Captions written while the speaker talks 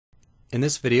In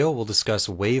this video, we'll discuss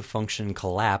wave function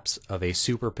collapse of a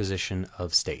superposition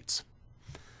of states.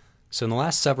 So in the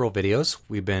last several videos,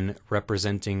 we've been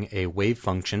representing a wave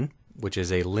function, which is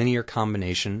a linear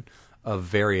combination of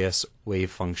various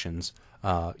wave functions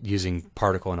using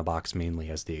particle in a box mainly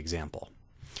as the example.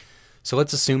 So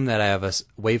let's assume that I have a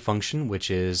wave function which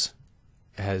has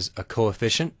a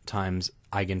coefficient times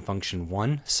eigenfunction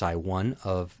 1, psi 1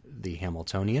 of the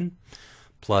Hamiltonian,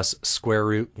 plus square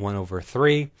root 1 over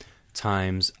 3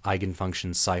 times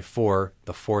eigenfunction psi 4,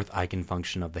 the fourth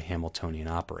eigenfunction of the Hamiltonian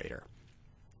operator.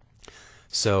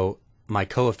 So my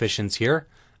coefficients here,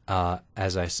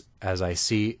 as I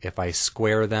see, if I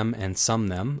square them and sum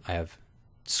them, I have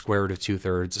square root of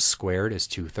 2/3 squared is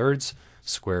 2/3,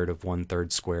 square root of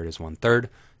 1/3 squared is 1/3,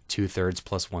 2/3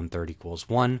 plus 1/3 equals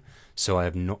 1. So I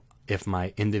have if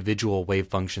my individual wave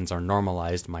functions are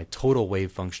normalized, my total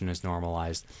wave function is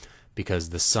normalized because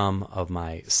the sum of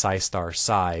my psi star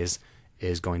size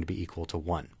is going to be equal to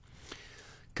 1.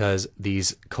 Because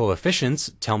these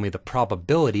coefficients tell me the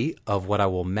probability of what I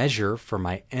will measure for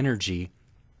my energy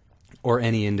or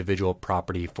any individual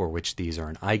property for which these are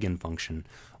an eigenfunction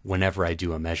whenever I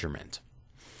do a measurement.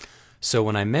 So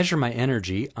when I measure my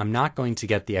energy, I'm not going to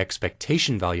get the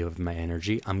expectation value of my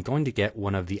energy. I'm going to get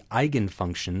one of the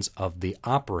eigenfunctions of the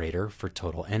operator for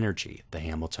total energy, the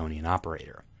Hamiltonian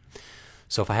operator.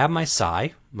 So if I have my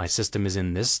psi, my system is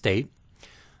in this state,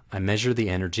 I measure the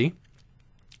energy.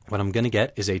 What I'm going to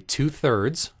get is a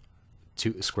 2/3,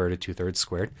 square root of 2/3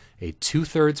 squared, a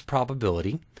 2/3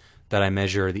 probability that I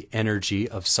measure the energy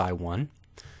of psi 1,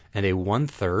 and a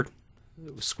 1/3,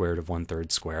 square root of 1/3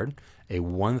 squared, a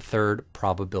 1/3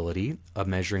 probability of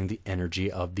measuring the energy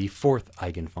of the fourth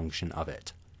eigenfunction of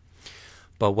it.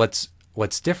 But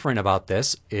what's different about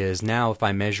this is now if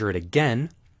I measure it again,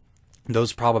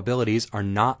 those probabilities are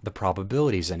not the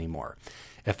probabilities anymore.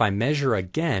 If I measure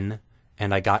again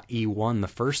and I got E1 the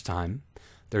first time,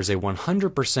 there's a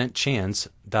 100% chance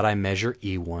that I measure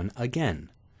E1 again.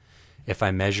 If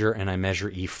I measure and I measure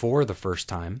E4 the first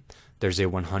time, there's a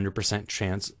 100%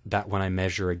 chance that when I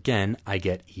measure again, I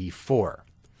get E4.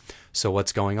 So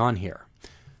what's going on here?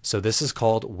 So this is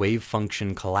called wave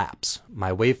function collapse.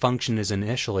 My wave function is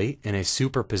initially in a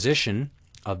superposition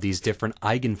of these different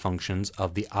eigenfunctions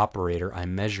of the operator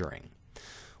I'm measuring.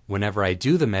 Whenever I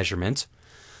do the measurement,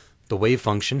 the wave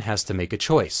function has to make a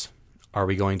choice. Are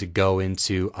we going to go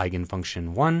into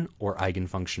eigenfunction 1 or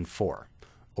eigenfunction 4?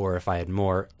 Or if I had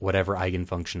more, whatever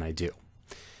eigenfunction I do.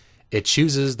 It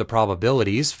chooses the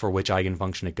probabilities for which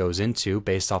eigenfunction it goes into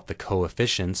based off the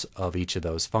coefficients of each of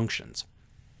those functions.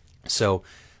 So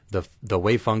the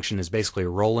wave function is basically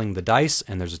rolling the dice,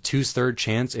 and there's a 2/3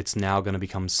 chance it's now going to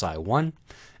become psi 1,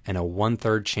 and a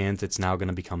 1/3 chance it's now going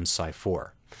to become psi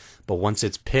 4. But once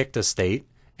it's picked a state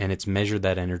and it's measured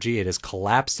that energy, it has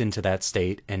collapsed into that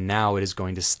state, and now it is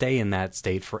going to stay in that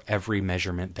state for every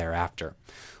measurement thereafter.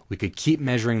 We could keep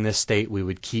measuring this state, we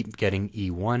would keep getting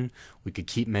E1. We could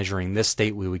keep measuring this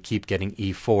state, we would keep getting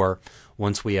E4.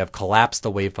 Once we have collapsed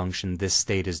the wave function, this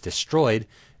state is destroyed,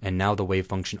 and now the wave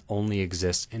function only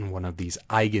exists in one of these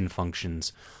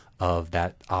eigenfunctions of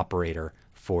that operator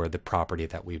for the property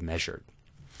that we've measured.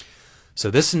 So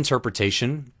this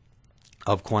interpretation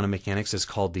of quantum mechanics is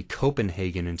called the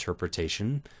Copenhagen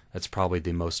interpretation. That's probably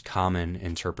the most common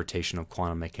interpretation of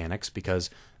quantum mechanics because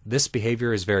this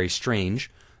behavior is very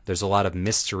strange. There's a lot of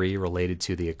mystery related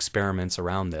to the experiments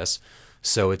around this,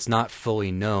 so it's not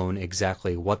fully known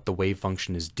exactly what the wave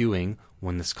function is doing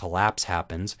when this collapse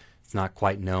happens. It's not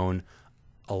quite known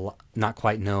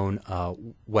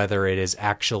whether it is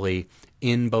actually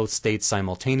in both states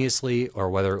simultaneously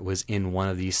or whether it was in one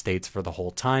of these states for the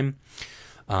whole time.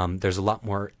 There's a lot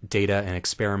more data and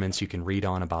experiments you can read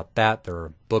on about that. There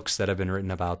are books that have been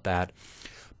written about that.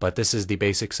 But this is the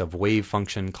basics of wave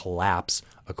function collapse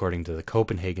according to the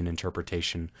Copenhagen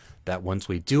interpretation, that once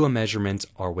we do a measurement,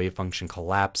 our wave function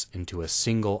collapse into a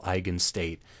single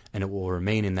eigenstate, and it will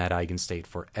remain in that eigenstate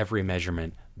for every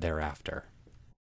measurement thereafter.